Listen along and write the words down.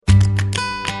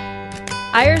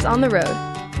Eyre's on the Road,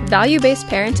 value-based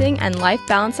parenting and life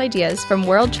balance ideas from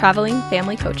world-traveling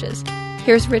family coaches.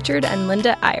 Here's Richard and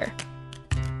Linda Eyre.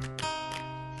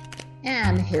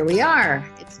 And here we are.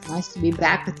 It's nice to be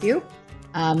back with you.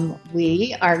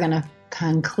 We are going to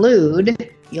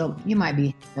conclude. You might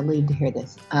be relieved to hear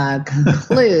this.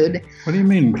 Conclude. What do you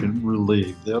mean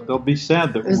relieved? They'll be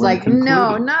sad that it was we're like, concluding.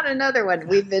 No, not another one.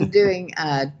 We've been doing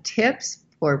tips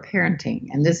for parenting,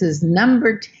 and this is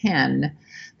number 10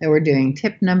 that we're doing.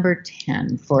 Tip number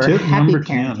 10 for tip happy number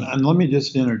parenting. 10. And let me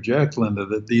just interject, Linda,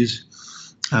 that these,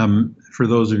 for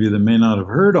those of you that may not have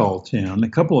heard all 10, a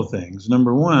couple of things.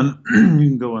 Number one, you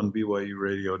can go on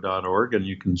byuradio.org and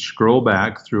you can scroll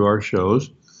back through our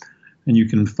shows. And you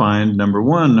can find number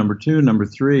 1, number 2, number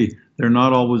 3. They're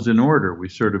not always in order. We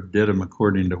sort of did them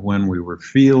according to when we were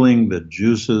feeling the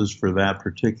juices for that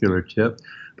particular tip.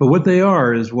 But what they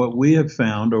are is what we have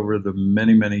found over the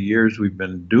many, many years we've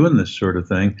been doing this sort of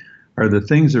thing are the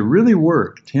things that really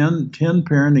work. 10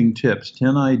 parenting tips,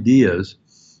 10 ideas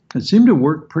that seem to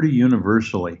work pretty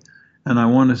universally. And I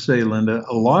want to say, Linda,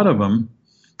 a lot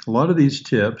of these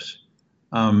tips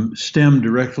stem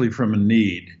directly from a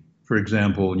need. For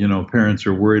example, parents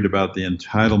are worried about the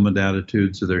entitlement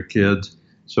attitudes of their kids.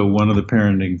 So one of the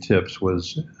parenting tips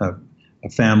was a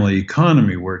family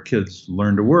economy where kids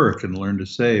learn to work and learn to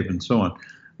save and so on.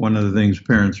 One of the things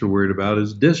parents are worried about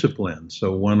is discipline.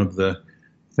 So one of the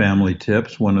family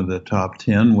tips, one of the top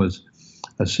 10 was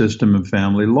a system of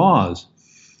family laws.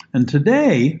 And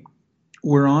today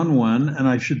we're on one, and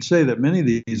I should say that many of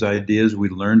these ideas we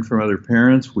learned from other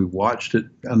parents. We watched it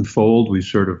unfold. We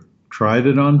sort of tried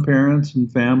it on parents and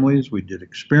families. We did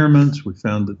experiments. We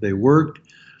found that they worked.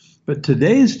 But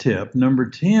today's tip, number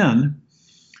 10,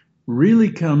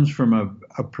 really comes from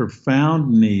a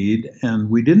profound need, and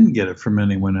we didn't get it from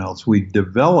anyone else. We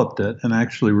developed it and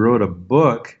actually wrote a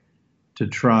book to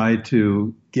try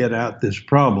to get at this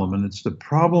problem. And it's the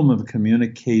problem of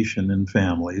communication in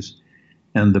families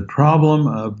and the problem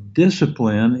of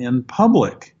discipline in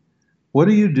public. What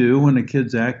do you do when a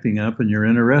kid's acting up and you're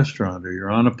in a restaurant or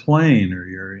you're on a plane or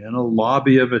you're in a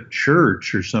lobby of a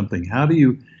church or something? How do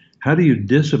you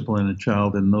discipline a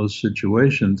child in those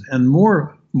situations? And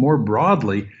more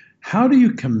broadly, how do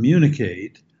you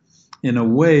communicate in a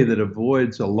way that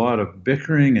avoids a lot of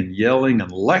bickering and yelling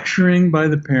and lecturing by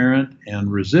the parent and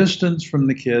resistance from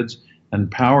the kids and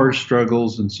power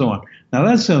struggles and so on? Now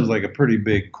that sounds like a pretty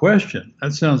big question.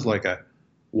 That sounds like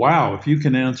wow, if you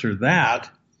can answer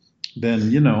that,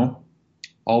 then,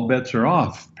 all bets are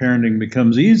off. Parenting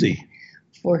becomes easy.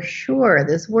 For sure.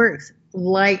 This works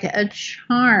like a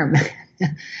charm.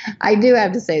 I do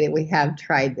have to say that we have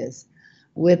tried this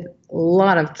with a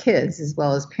lot of kids as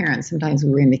well as parents. Sometimes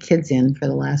we bring the kids in for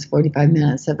the last 45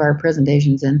 minutes of our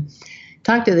presentations and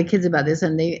talk to the kids about this,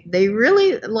 and they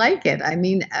really like it. I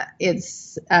mean,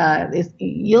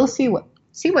 you'll see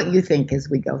what you think as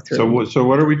we go through. So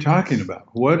what are we talking about?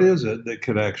 What is it that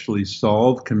could actually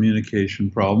solve communication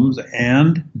problems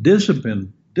and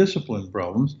discipline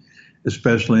problems,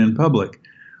 especially in public?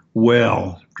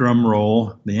 Well, drum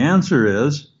roll, the answer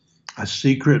is a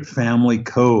secret family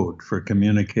code for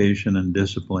communication and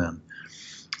discipline.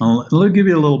 Let me give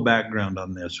you a little background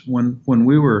on this. When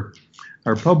we were,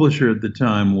 our publisher at the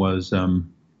time was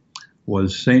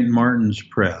St. Martin's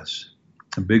Press,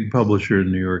 a big publisher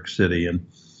in New York City. And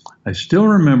I still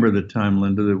remember the time,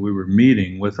 Linda, that we were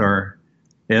meeting with our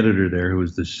editor there, who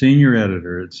was the senior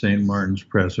editor at St. Martin's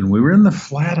Press. And we were in the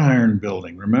Flatiron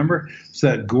Building. Remember? It's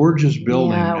that gorgeous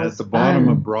building at the bottom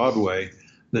of Broadway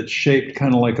that's shaped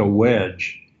kind of like a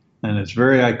wedge. And it's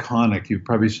very iconic. You've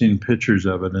probably seen pictures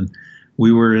of it. And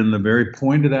we were in the very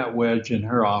point of that wedge in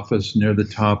her office near the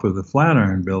top of the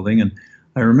Flatiron Building. And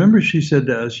I remember she said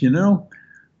to us,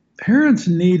 parents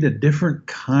need a different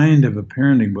kind of a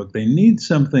parenting book. They need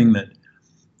something that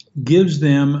gives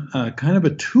them kind of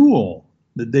a tool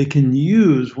that they can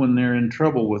use when they're in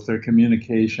trouble with their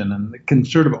communication, and it can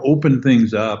sort of open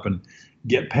things up and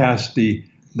get past the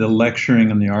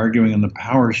lecturing and the arguing and the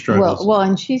power struggles. Well,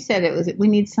 and she said we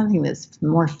need something that's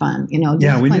more fun. We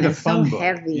need a fun book.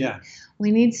 Heavy. Yeah.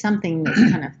 We need something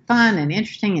that's kind of fun and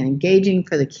interesting and engaging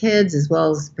for the kids as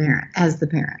well as the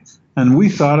parents. And we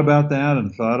thought about that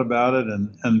and thought about it,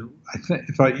 and I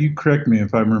think you correct me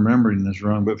if I'm remembering this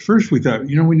wrong, but first we thought,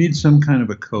 we need some kind of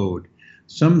a code,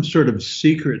 some sort of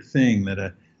secret thing that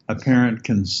a parent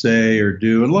can say or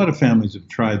do. A lot of families have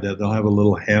tried that. They'll have a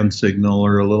little hand signal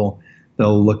or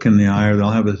they'll look in the eye, or they'll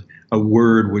have a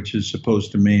word which is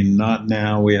supposed to mean not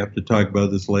now, we have to talk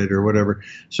about this later or whatever.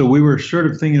 So we were sort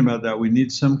of thinking about that. We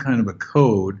need some kind of a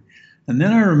code. And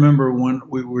then I remember when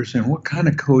we were saying, what kind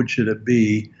of code should it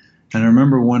be? And I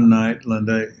remember one night,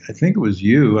 Linda, I think it was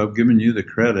you, I've given you the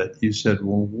credit. You said,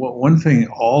 well, one thing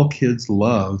all kids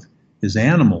love is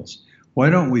animals. Why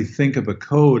don't we think of a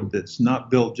code that's not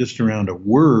built just around a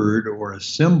word or a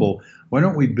symbol? Why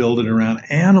don't we build it around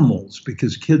animals?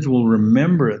 Because kids will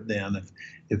remember it then.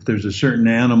 If there's a certain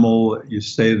animal, you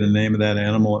say the name of that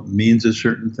animal, it means a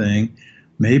certain thing.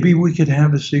 Maybe we could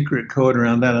have a secret code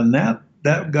around that. And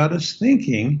that got us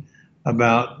thinking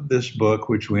about this book,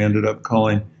 which we ended up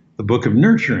calling The Book of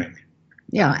Nurturing.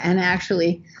 Yeah, and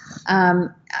actually,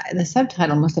 the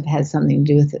subtitle must have had something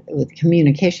to do with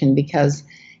communication, because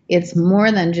it's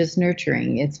more than just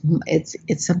nurturing.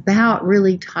 It's about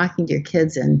really talking to your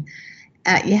kids, and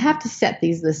you have to set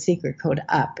the secret code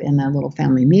up in a little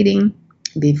family meeting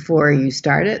before you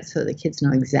start it, so the kids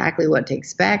know exactly what to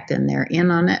expect and they're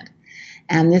in on it.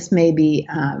 And this may be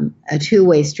a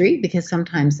two-way street, because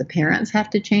sometimes the parents have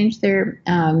to change their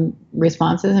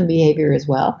responses and behavior as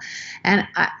well. And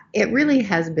it really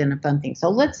has been a fun thing. So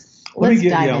let's dive into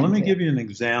it. Let me give you an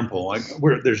example.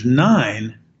 There's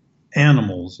 9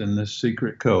 animals in this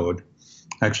secret code.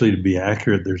 Actually, to be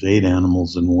accurate, there's 8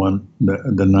 animals in one.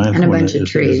 The ninth one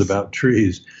is about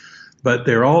trees. But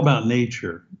they're all about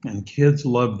nature, and kids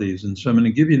love these. And so I'm going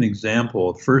to give you an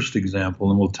example, a first example,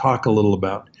 and we'll talk a little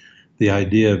about the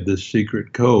idea of this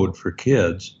secret code for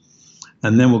kids.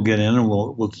 And then we'll get in and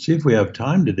we'll see if we have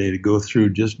time today to go through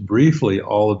just briefly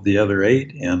all of the other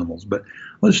 8 animals. But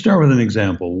let's start with an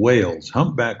example. Whales,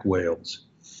 humpback whales.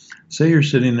 Say you're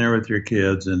sitting there with your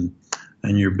kids and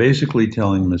you're basically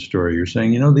telling them a story. You're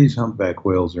saying, these humpback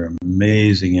whales are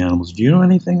amazing animals. Do you know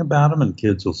anything about them? And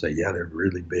kids will say, yeah, they're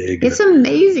really big. It's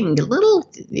amazing. Little,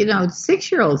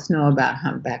 6-year-olds know about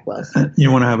humpback whales.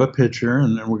 You want to have a picture,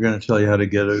 and we're going to tell you how to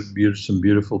get some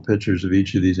beautiful pictures of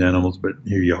each of these animals. But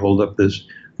here you hold up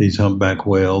these humpback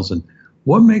whales, and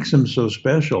what makes them so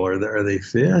special? Are they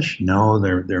fish? No,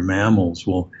 they're mammals.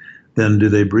 Well, then do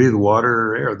they breathe water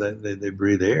or air? They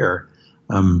breathe air.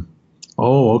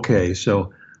 Oh, okay.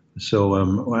 So,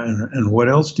 and what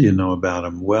else do you know about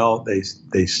them? Well, they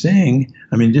sing.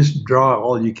 I mean, just draw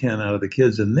all you can out of the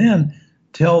kids, and then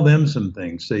tell them some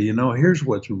things. Say, here's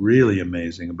what's really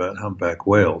amazing about humpback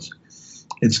whales.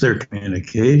 It's their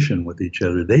communication with each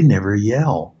other. They never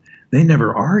yell. They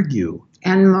never argue.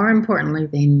 And more importantly,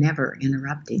 they never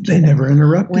interrupt each other. They never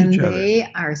interrupt when each other. When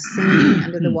they are singing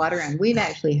under the water, and we've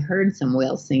actually heard some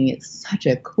whales sing. It's such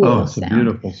a cool it's sound. A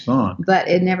beautiful song. But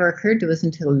it never occurred to us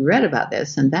until we read about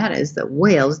this, and that is that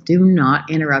whales do not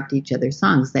interrupt each other's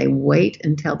songs. They wait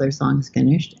until their song is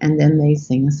finished, and then they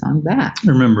sing a song back.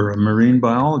 Remember, a marine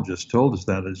biologist told us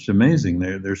that. It's amazing.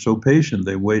 They're so patient.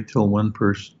 They wait till one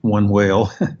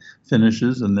whale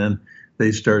finishes, and then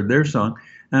they start their song.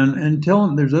 And tell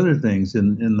them there's other things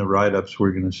in the write-ups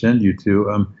we're going to send you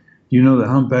to. The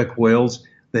humpback whales,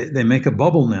 they make a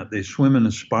bubble net. They swim in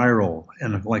a spiral,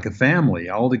 and like a family,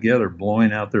 all together,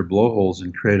 blowing out their blowholes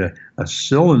and create a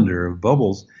cylinder of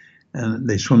bubbles. And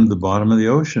they swim to the bottom of the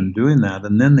ocean doing that.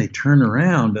 And then they turn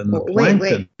around, and the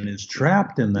plankton is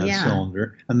trapped in that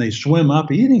cylinder, and they swim up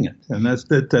eating it. And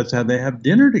that's how they have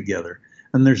dinner together.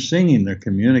 And they're singing, they're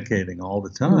communicating all the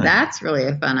time. That's really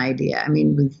a fun idea. I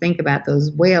mean, we think about those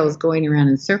whales going around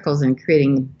in circles and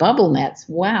creating bubble nets.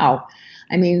 Wow.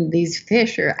 I mean, these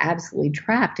fish are absolutely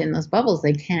trapped in those bubbles.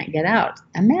 They can't get out.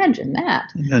 Imagine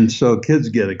that. And so kids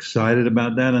get excited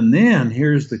about that. And then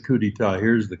here's the coup d'etat.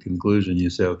 Here's the conclusion. You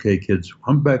say, okay, kids,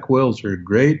 humpback whales are a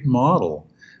great model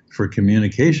for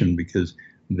communication because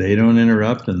they don't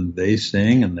interrupt and they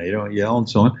sing and they don't yell and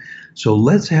so on. So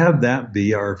let's have that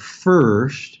be our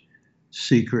first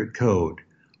secret code.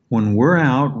 When we're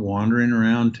out wandering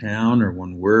around town, or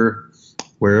when we're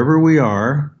wherever we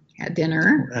are at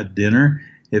dinner,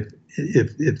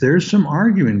 if there's some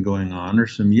arguing going on or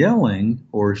some yelling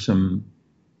or some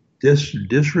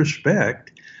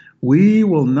disrespect, we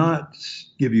will not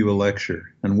give you a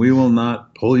lecture, and we will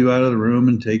not pull you out of the room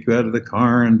and take you out of the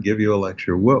car and give you a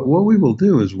lecture. What we will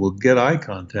do is we'll get eye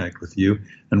contact with you,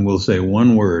 and we'll say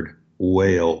one word: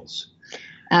 whales.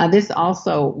 This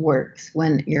also works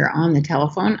when you're on the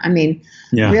telephone. I mean,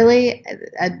 really,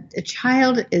 a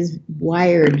child is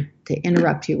wired to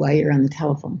interrupt you while you're on the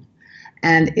telephone.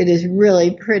 And it is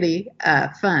really pretty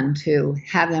fun to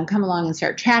have them come along and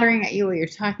start chattering at you while you're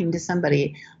talking to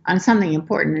somebody on something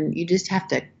important. And you just have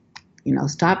to,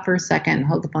 stop for a second,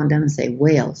 hold the phone down and say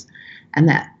whales. And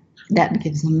that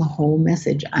gives them the whole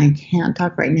message. I can't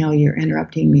talk right now. You're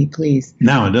interrupting me, please.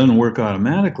 Now, it doesn't work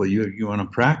automatically. You want to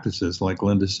practice this, like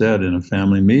Linda said, in a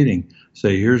family meeting.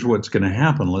 Say, here's what's going to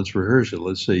happen. Let's rehearse it.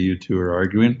 Let's say you two are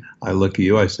arguing. I look at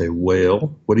you. I say,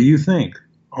 whale. What do you think?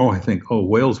 Oh, I think,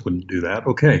 whales wouldn't do that.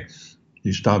 Okay.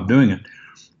 You stop doing it.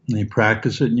 And you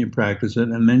practice it and you practice it,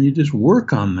 and then you just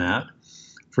work on that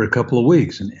for a couple of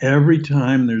weeks. And every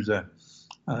time there's a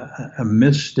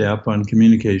misstep on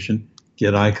communication,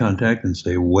 get eye contact and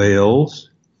say whales,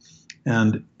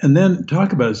 and then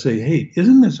talk about it. Say, hey,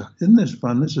 isn't this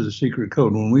fun? This is a secret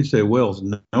code. When we say whales,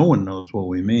 no one knows what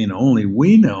we mean. Only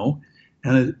we know.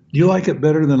 And do you like it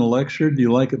better than a lecture? Do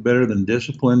you like it better than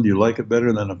discipline? Do you like it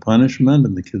better than a punishment?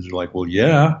 And the kids are like, well,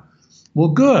 yeah. Well,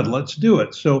 good. Let's do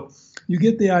it. So you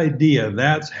get the idea.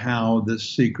 That's how this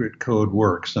secret code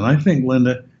works. And I think,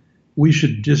 Linda, we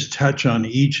should just touch on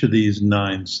each of these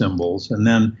 9 symbols. And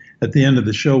then at the end of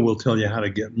the show, we'll tell you how to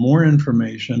get more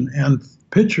information and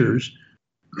pictures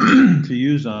to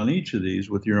use on each of these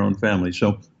with your own family.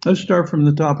 So let's start from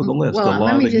the top of the list, the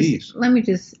law of the geese. Let me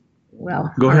just,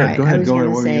 well, go ahead. What were you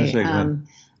going going to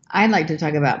say? I'd like to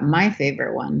talk about my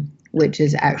favorite one, which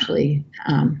is actually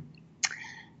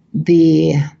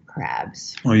the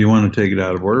crabs. Oh, you want to take it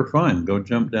out of order? Fine. Go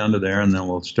jump down to there, and then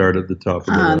we'll start at the top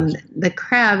of the list. The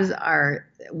crabs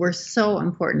were so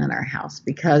important in our house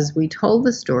because we told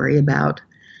the story about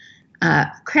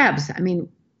crabs. I mean,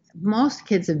 most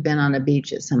kids have been on a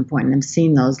beach at some point and have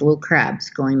seen those little crabs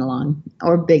going along,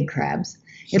 or big crabs.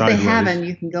 If they haven't,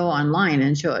 you can go online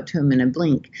and show it to them in a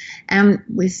blink. And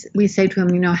we say to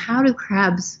them, how do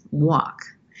crabs walk?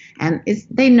 And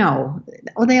they know.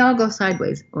 Oh, they all go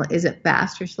sideways. Well, is it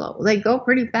fast or slow? Well, they go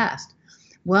pretty fast.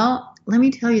 Well, let me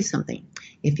tell you something.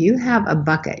 If you have a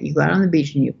bucket, you go out on the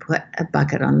beach and you put a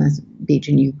bucket on the beach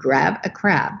and you grab a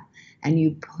crab and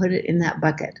you put it in that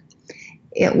bucket,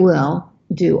 it will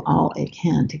do all it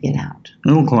can to get out.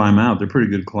 It'll climb out. They're pretty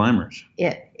good climbers.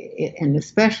 And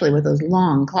especially with those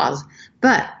long claws.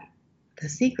 But the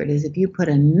secret is if you put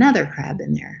another crab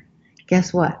in there,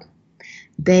 guess what?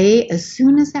 As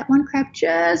soon as that one crab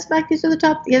just back gets to the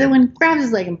top, the other one grabs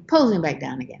his leg and pulls him back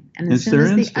down again. And as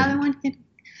soon as the other one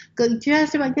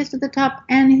just about gets to the top,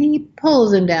 and he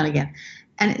pulls him down again.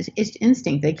 And it's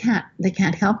instinct. They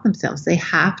can't help themselves. They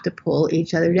have to pull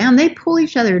each other down. They pull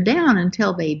each other down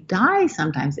until they die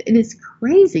sometimes. It is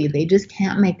crazy. They just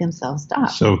can't make themselves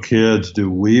stop. So kids, do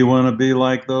we want to be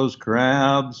like those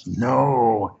crabs?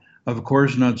 No, of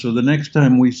course not. So the next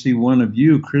time we see one of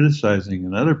you criticizing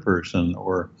another person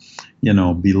or,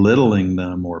 belittling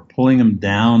them or pulling them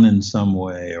down in some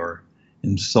way or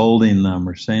insulting them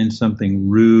or saying something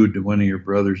rude to one of your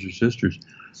brothers or sisters,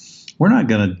 we're not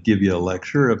going to give you a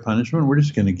lecture or a punishment. We're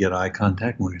just going to get eye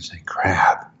contact and we're going to say,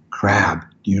 crab.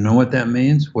 Do you know what that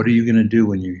means? What are you going to do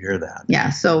when you hear that?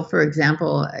 Yeah. So, for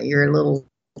example, your little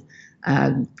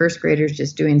first grader's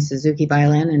just doing Suzuki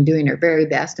violin and doing her very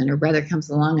best, and her brother comes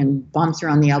along and bumps her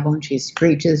on the elbow and she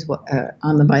screeches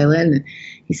on the violin. And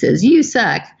he says, "You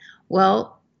suck."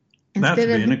 Well, that's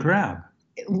being a crab.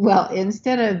 Well,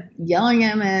 instead of yelling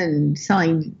at him and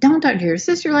saying, "Don't talk to your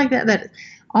sister like that,"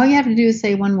 all you have to do is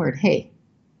say one word, "Hey,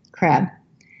 crab,"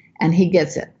 and he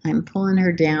gets it. I'm pulling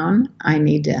her down. I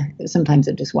need to. Sometimes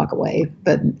I just walk away,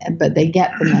 but they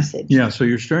get the message. Yeah, so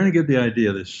you're starting to get the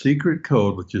idea. This secret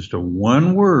code with just a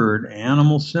one-word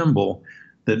animal symbol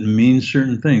that means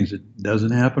certain things. It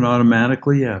doesn't happen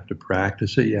automatically. You have to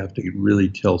practice it. You have to really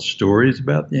tell stories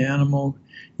about the animal.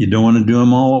 You don't want to do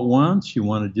them all at once. You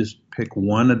want to just pick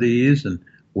one of these and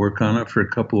work on it for a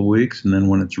couple of weeks, and then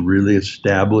when it's really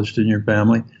established in your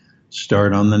family,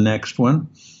 start on the next one.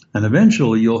 And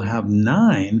eventually you'll have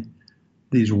 9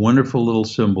 these wonderful little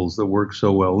symbols that work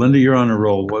so well. Linda, you're on a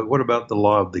roll. What about the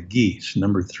law of the geese,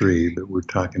 number 3 that we're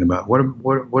talking about?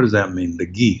 What does that mean, the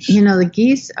geese? The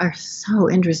geese are so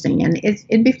interesting, and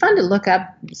it'd be fun to look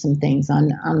up some things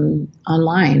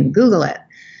online, Google it,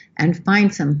 and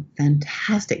find some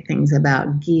fantastic things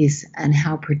about geese and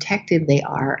how protective they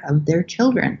are of their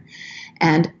children.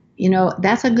 And,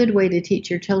 that's a good way to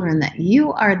teach your children that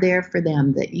you are there for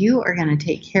them, that you are going to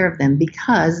take care of them,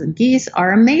 because geese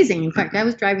are amazing. In fact, I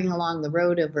was driving along the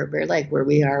road over Bear Lake where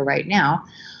we are right now.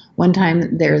 One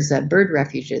time there's a bird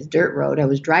refuge, it's dirt road. I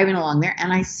was driving along there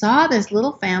and I saw this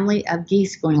little family of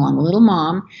geese going along, a little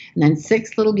mom, and then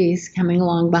 6 little geese coming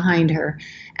along behind her.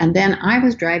 And then I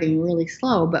was driving really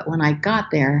slow, but when I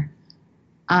got there,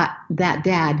 that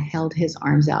dad held his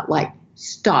arms out like,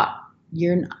 "Stop.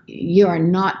 You are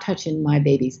not touching my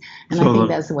babies." And so I think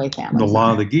that's the way families The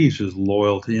law of the geese is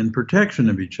loyalty and protection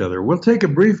of each other. We'll take a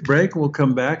brief break. We'll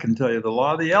come back and tell you the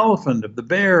law of the elephant, of the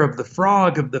bear, of the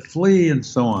frog, of the flea, and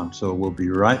so on. So we'll be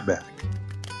right back.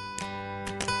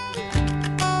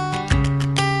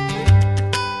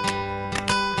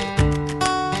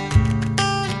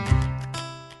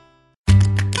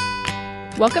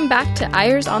 Welcome back to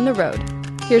Eyres on the Road.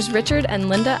 Here's Richard and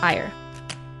Linda Eyre.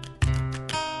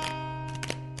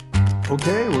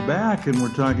 Okay, we're back and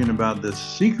we're talking about the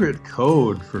secret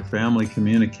code for family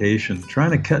communication,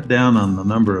 trying to cut down on the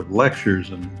number of lectures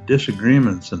and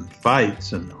disagreements and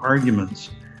fights and arguments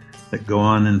that go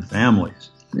on in families.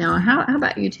 Now, how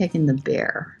about you taking the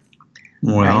bear?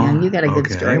 Well, right, now you got a good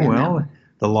story. Well,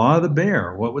 the law of the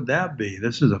bear, what would that be?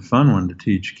 This is a fun one to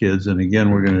teach kids. And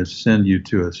again, we're going to send you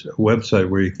to a website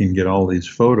where you can get all these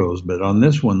photos. But on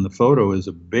this one, the photo is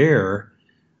a bear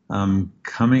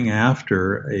coming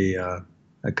after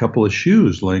a couple of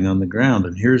shoes laying on the ground.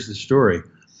 And here's the story.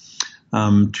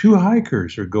 Two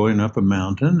hikers are going up a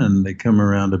mountain, and they come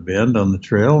around a bend on the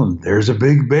trail, and there's a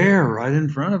big bear right in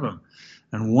front of them.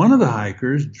 And one of the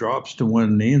hikers drops to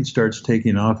one knee and starts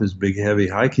taking off his big, heavy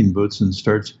hiking boots and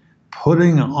starts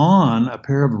putting on a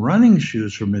pair of running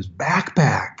shoes from his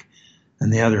backpack.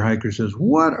 And the other hiker says,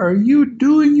 "What are you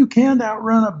doing? You can't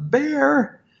outrun a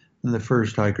bear." And the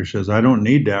first hiker says, "I don't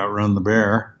need to outrun the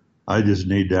bear. I just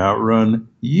need to outrun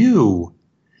you."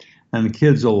 And the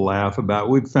kids will laugh about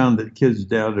it. We've found that kids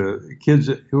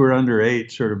who are under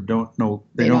 8 sort of don't know,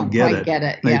 they don't get it.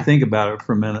 Yeah. They think about it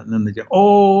for a minute and then they go,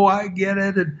 "Oh, I get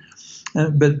it."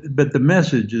 But the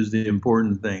message is the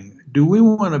important thing. Do we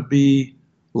want to be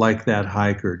like that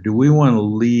hiker? Do we want to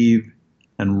leave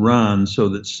and run so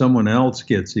that someone else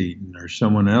gets eaten or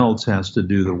someone else has to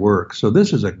do the work? So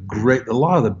this is the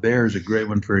law of the bear is a great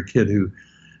one for a kid who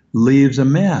leaves a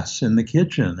mess in the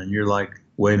kitchen. And you're like,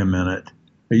 wait a minute.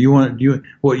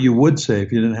 What you would say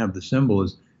if you didn't have the symbol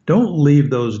is, don't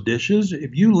leave those dishes.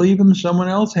 If you leave them, someone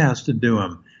else has to do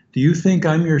them. Do you think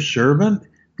I'm your servant?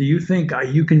 Do you think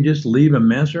you can just leave a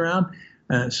mess around?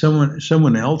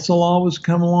 Someone else will always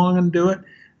come along and do it?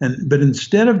 But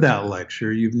instead of that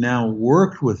lecture, you've now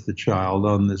worked with the child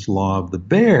on this law of the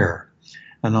bear.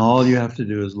 And all you have to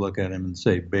do is look at him and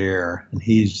say, "Bear." And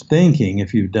he's thinking,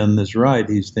 if you've done this right,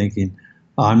 he's thinking,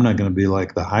 I'm not going to be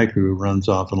like the hiker who runs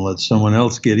off and lets someone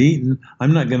else get eaten.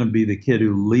 I'm not going to be the kid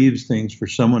who leaves things for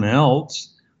someone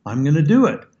else. I'm going to do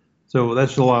it. So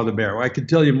that's the law of the bear. Well, I could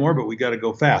tell you more, but we got to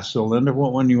go fast. So, Linda,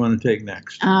 what one do you want to take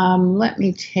next? Let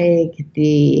me take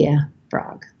the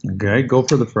frog. Okay, go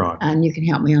for the frog. And you can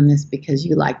help me on this because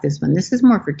you like this one. This is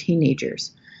more for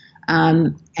teenagers.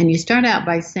 And you start out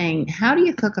by saying, "How do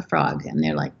you cook a frog?" And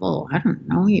they're like, "Well, I don't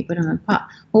know. You put them in a pot."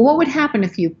 Well, what would happen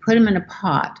if you put them in a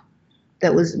pot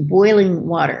that was boiling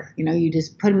water? You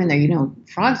just put them in there.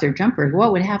 Frogs are jumpers.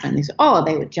 What would happen? They say, "Oh,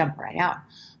 they would jump right out."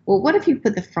 Well, what if you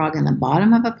put the frog in the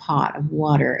bottom of a pot of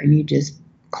water and you just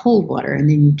cold water, and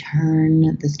then you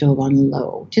turn the stove on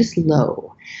low, just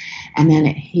low. And then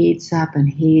it heats up and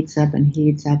heats up and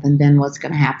heats up. And then what's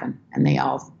going to happen? And they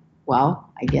all,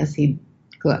 I guess he'd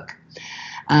cook.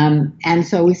 And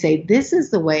so we say, this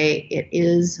is the way it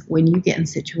is when you get in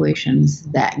situations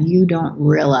that you don't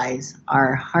realize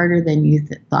are harder than you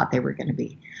thought they were going to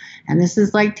be. And this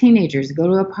is like teenagers. Go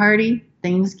to a party,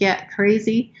 things get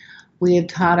crazy. We have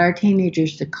taught our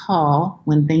teenagers to call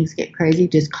when things get crazy.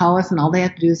 Just call us, and all they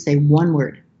have to do is say one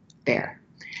word, bear.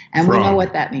 And frog. We know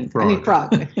what that means. Frog.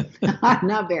 Frog.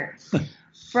 Not bear.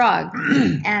 Frog.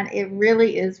 And it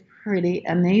really is pretty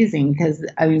amazing because,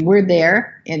 we're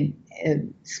there in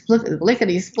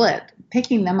lickety-split,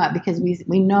 picking them up because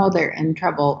we know they're in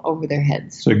trouble over their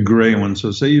heads. It's a great one.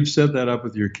 So say you've set that up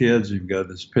with your kids. You've got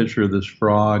this picture of this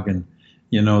frog, and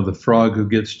the frog who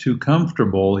gets too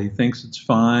comfortable, he thinks it's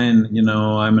fine.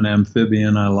 I'm an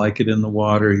amphibian. I like it in the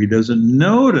water. He doesn't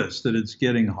notice that it's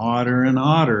getting hotter and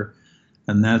hotter.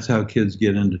 And that's how kids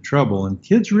get into trouble. And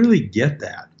kids really get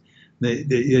that.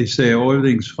 They say, oh,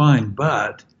 everything's fine,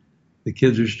 but the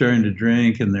kids are starting to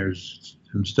drink and there's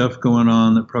some stuff going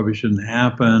on that probably shouldn't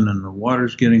happen, and the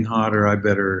water's getting hotter. I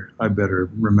better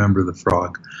remember the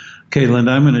frog. Okay,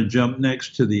 Linda, I'm going to jump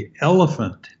next to the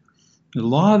elephant. The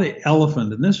law of the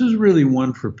elephant, and this is really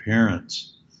one for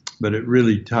parents, but it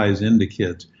really ties into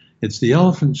kids. It's the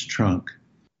elephant's trunk.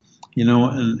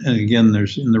 And again,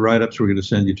 there's in the write-ups we're going to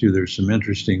send you to, there's some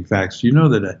interesting facts. You know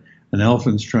that an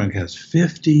elephant's trunk has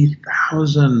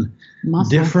 50,000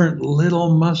 different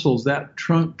little muscles. That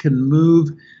trunk can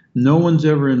move. No one's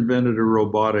ever invented a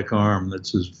robotic arm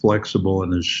that's as flexible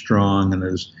and as strong and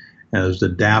as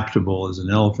adaptable as an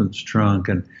elephant's trunk.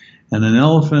 And an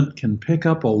elephant can pick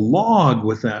up a log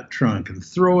with that trunk and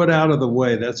throw it out of the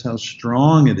way. That's how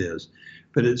strong it is.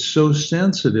 But it's so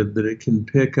sensitive that it can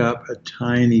pick up a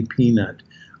tiny peanut,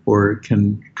 or it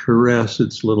can caress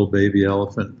its little baby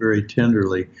elephant very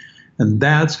tenderly. And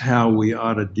that's how we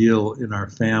ought to deal in our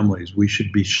families. We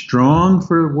should be strong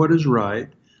for what is right,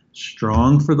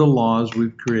 strong for the laws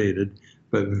we've created,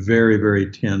 but very,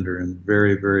 very tender and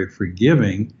very, very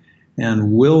forgiving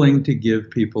and willing to give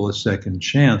people a second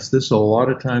chance. This a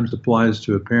lot of times applies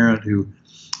to a parent who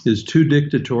is too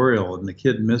dictatorial, and the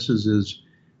kid misses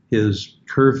his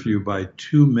curfew by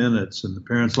 2 minutes, and the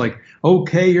parents like,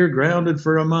 okay, you're grounded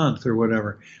for a month or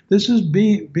whatever. This is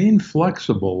being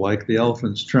flexible, like the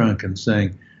elephant's trunk, and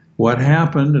saying what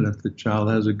happened, and if the child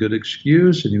has a good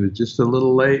excuse and he was just a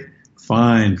little late,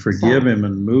 fine, forgive him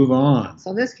and move on.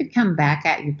 So this could come back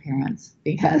at you, parents,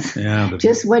 because Yeah,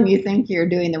 just when you think you're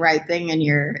doing the right thing and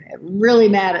you're really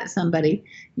mad at somebody,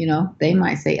 they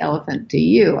might say elephant to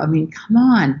you. I mean, come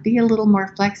on, be a little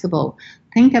more flexible.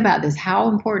 Think about this. How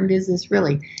important is this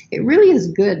really? It really is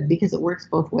good because it works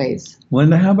both ways.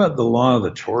 Linda, how about the law of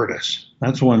the tortoise?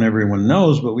 That's one everyone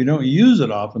knows, but we don't use it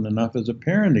often enough as a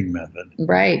parenting method.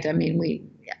 Right. I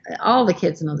mean, all the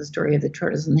kids know the story of the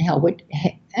tortoise and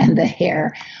the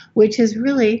hare, which is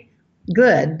really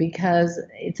good because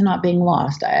it's not being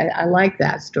lost. I like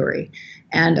that story.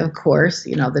 And of course,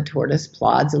 the tortoise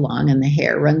plods along and the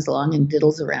hare runs along and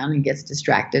diddles around and gets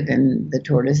distracted, and the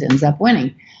tortoise ends up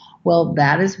winning. Well,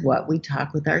 that is what we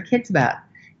talk with our kids about.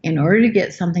 In order to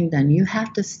get something done, you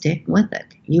have to stick with it.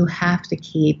 You have to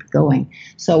keep going.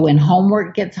 So when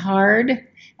homework gets hard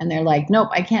and they're like, nope,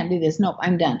 I can't do this. Nope,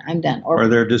 I'm done. Or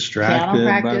they're distracted piano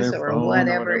practice by their or phone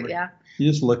whatever. or whatever. Yeah.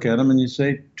 You just look at them and you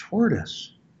say,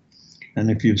 tortoise. And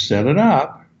if you've set it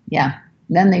up. Yeah,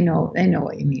 then they know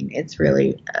what you mean. It's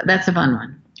really, that's a fun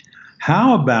one.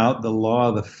 How about the law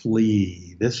of the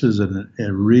flea? This is a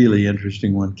really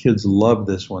interesting one. Kids love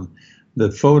this one.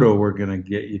 The photo we're going to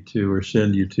get you to or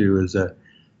send you to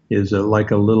is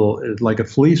like a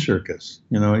flea circus.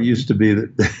 It used to be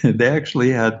that they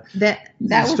actually had that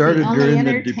was started the only during the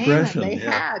entertainment Depression. they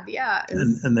had. Yeah,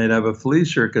 and they'd have a flea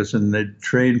circus and they'd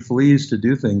train fleas to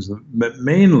do things. But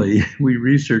mainly, we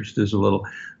researched this a little.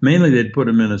 Mainly, they'd put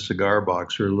them in a cigar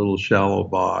box or a little shallow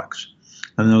box,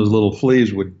 and those little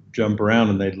fleas would jump around,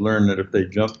 and they'd learn that if they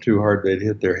jumped too hard, they'd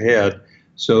hit their head.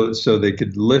 So they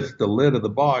could lift the lid of the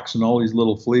box, and all these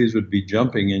little fleas would be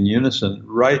jumping in unison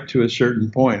right to a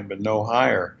certain point, but no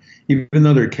higher. Even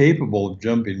though they're capable of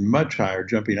jumping much higher,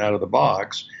 jumping out of the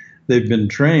box, they've been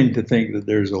trained to think that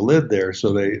there's a lid there,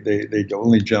 so they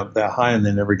only jump that high and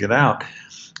they never get out.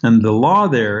 And the law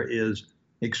there is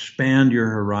expand your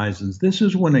horizons. This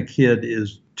is when a kid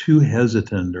is too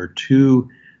hesitant or too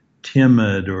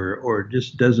timid or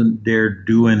just doesn't dare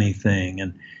do anything,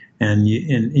 and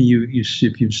you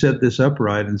if you've set this up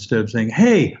right, instead of saying,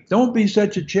 hey, don't be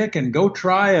such a chicken, go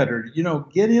try it, or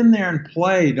get in there and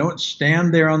play, don't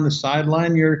stand there on the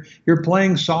sideline, you're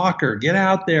playing soccer, get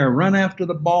out there, run after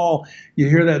the ball. You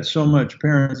hear that so much,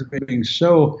 parents being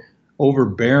so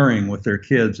overbearing with their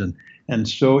kids and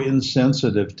so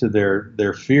insensitive to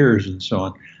their fears and so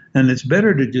on. And it's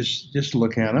better to just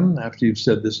look at them after you've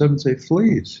set this up and say,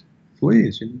 fleas.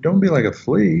 Don't be like a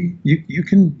flea. You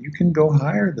can go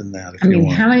higher than that if you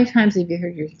want. How many times have you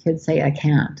heard your kids say, I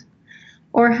can't?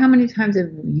 Or how many times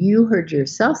have you heard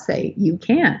yourself say, you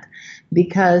can't?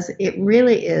 Because it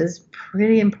really is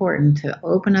pretty important to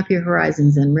open up your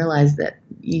horizons and realize that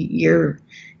you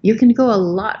can go a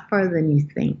lot farther than you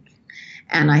think.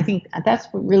 And I think that's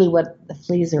really what the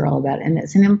fleas are all about. And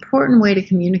it's an important way to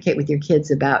communicate with your kids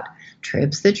about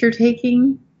trips that you're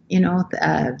taking,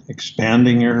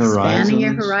 expanding your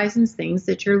horizons, things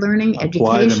that you're learning,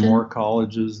 apply education. To more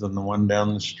colleges than the one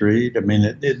down the street.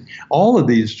 All of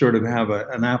these sort of have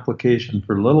an application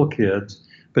for little kids,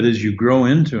 but as you grow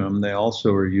into them, they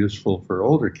also are useful for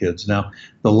older kids. Now,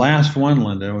 the last one,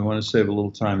 Linda, we want to save a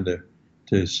little time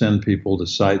to send people to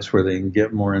sites where they can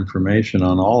get more information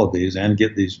on all of these and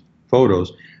get these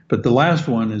photos. But the last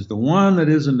one is the one that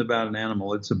isn't about an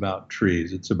animal. It's about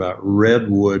trees. It's about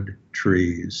redwood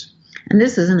trees. And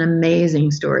this is an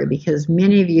amazing story because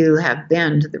many of you have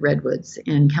been to the redwoods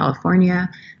in California.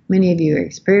 Many of you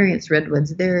experienced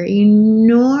redwoods. They're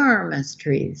enormous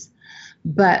trees.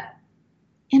 But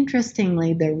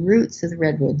interestingly, the roots of the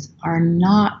redwoods are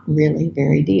not really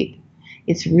very deep.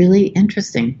 It's really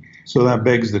interesting. So that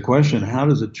begs the question, how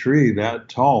does a tree that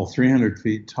tall, 300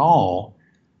 feet tall,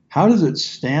 how does it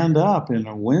stand up in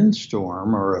a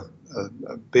windstorm or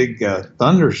a big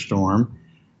thunderstorm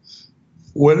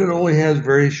when it only has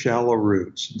very shallow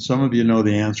roots? And some of you know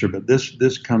the answer, but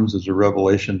this comes as a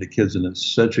revelation to kids, and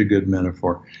it's such a good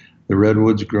metaphor. The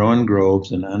redwoods grow in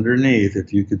groves, and underneath,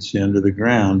 if you could see under the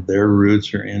ground, their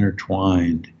roots are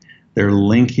intertwined. They're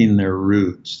linking their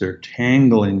roots. They're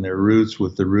tangling their roots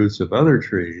with the roots of other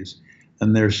trees.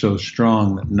 And they're so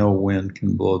strong that no wind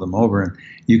can blow them over. And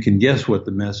you can guess what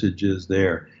the message is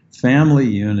there. Family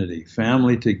unity,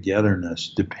 family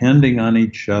togetherness, depending on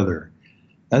each other.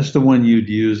 That's the one you'd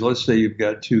use. Let's say you've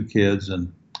got two kids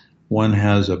and one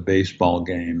has a baseball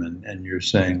game and you're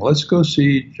saying, let's go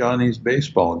see Johnny's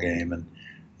baseball game.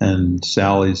 and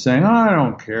Sally's saying, "Oh, I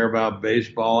don't care about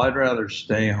baseball. I'd rather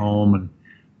stay home and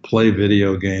play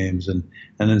video games." And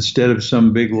instead of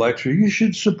some big lecture, "You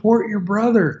should support your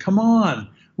brother. Come on.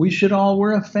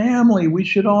 We're a family. We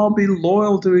should all be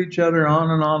loyal to each other," on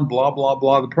and on, blah, blah,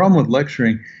 blah. The problem with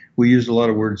lecturing, we use a lot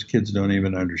of words kids don't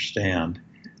even understand.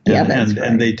 Yeah, that's right.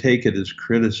 And they take it as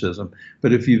criticism.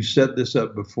 But if you've set this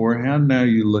up beforehand, now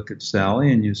you look at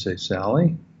Sally and you say,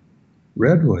 "Sally,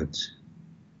 redwoods."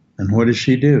 And what does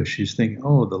she do? She's thinking,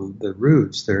 "Oh, the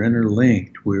roots, they're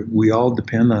interlinked. We all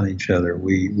depend on each other.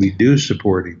 We do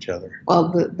support each other." Well,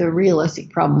 the realistic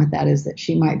problem with that is that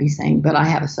she might be saying, "But I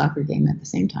have a soccer game at the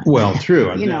same time." Well, true.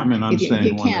 I'm saying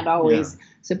you can't always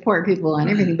support people on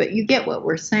everything, but you get what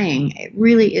we're saying. It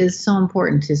really is so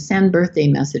important to send birthday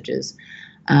messages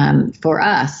for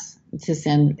us to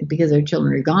send, because our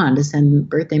children are gone, to send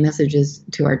birthday messages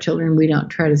to our children. We don't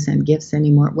try to send gifts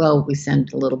anymore. Well, we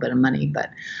send a little bit of money, but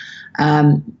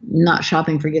not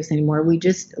shopping for gifts anymore. We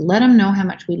just let them know how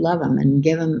much we love them and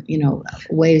give them,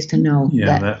 ways to know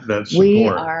that we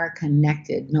are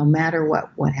connected no matter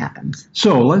what happens.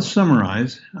 So let's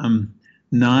summarize.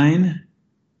 9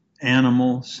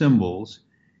 animal symbols,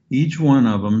 each one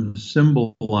of them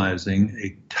symbolizing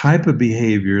a type of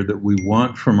behavior that we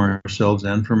want from ourselves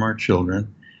and from our children,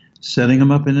 setting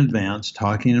them up in advance,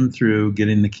 talking them through,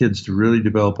 getting the kids to really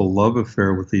develop a love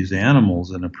affair with these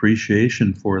animals and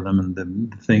appreciation for them and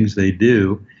the things they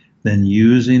do, then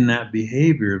using that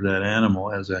behavior of that animal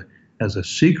as a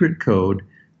secret code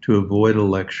to avoid a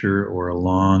lecture or a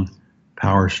long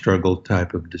power struggle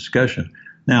type of discussion.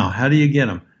 Now, how do you get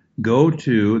them? Go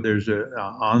to, there's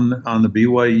on the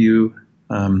BYU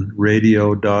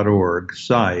radio.org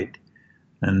site,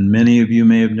 and many of you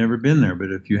may have never been there,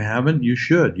 but if you haven't, you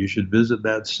should. You should visit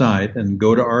that site and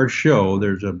go to our show.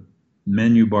 There's a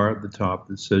menu bar at the top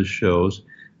that says shows,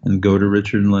 and go to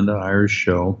Richard and Linda Eyers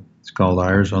show. It's called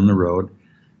Eyers on the Road.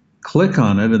 Click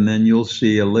on it, and then you'll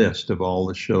see a list of all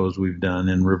the shows we've done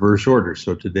in reverse order.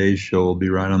 So today's show will be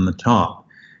right on the top.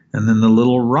 And then the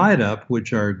little write-up,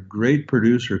 which our great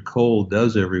producer Cole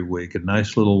does every week, a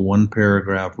nice little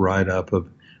 1-paragraph write-up of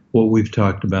what we've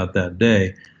talked about that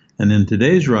day. And in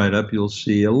today's write-up, you'll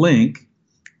see a link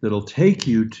that'll take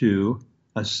you to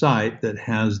a site that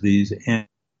has these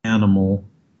animal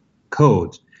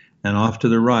codes. And off to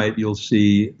the right, you'll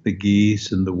see the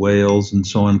geese and the whales and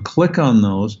so on. Click on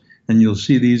those, and you'll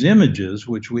see these images,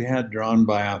 which we had drawn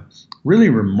by a really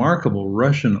remarkable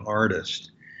Russian artist.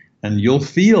 And you'll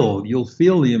feel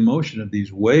the emotion of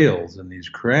these whales and these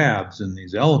crabs and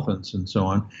these elephants and so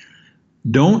on.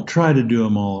 Don't try to do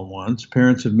them all at once.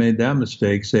 Parents have made that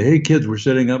mistake. Say, "Hey, kids, we're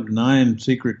setting up 9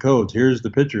 secret codes. Here's the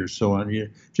pictures." So on. You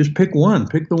just pick one.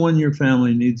 Pick the one your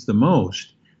family needs the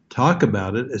most. Talk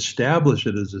about it. Establish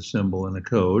it as a symbol and a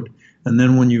code. And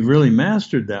then when you've really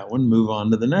mastered that one, move on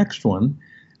to the next one.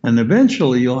 And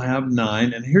eventually you'll have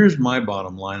 9. And here's my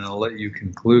bottom line. I'll let you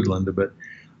conclude, Linda. But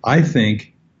I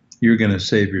think you're going to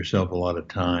save yourself a lot of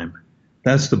time.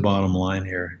 That's the bottom line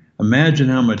here. Imagine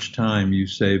how much time you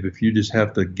save if you just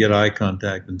have to get eye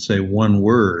contact and say one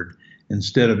word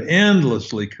instead of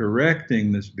endlessly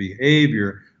correcting this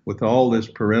behavior with all this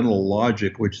parental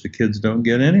logic, which the kids don't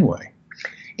get anyway.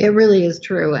 It really is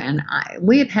true. And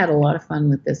we've had a lot of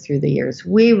fun with this through the years.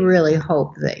 We really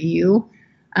hope that you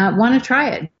want to try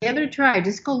it. Give it a try.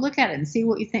 Just go look at it and see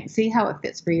what you think. See how it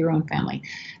fits for your own family.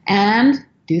 And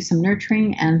do some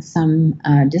nurturing and some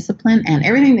discipline and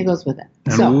everything that goes with it.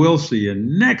 And we'll see you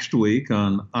next week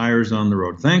on Eyers on the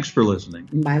Road. Thanks for listening.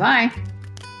 Bye-bye.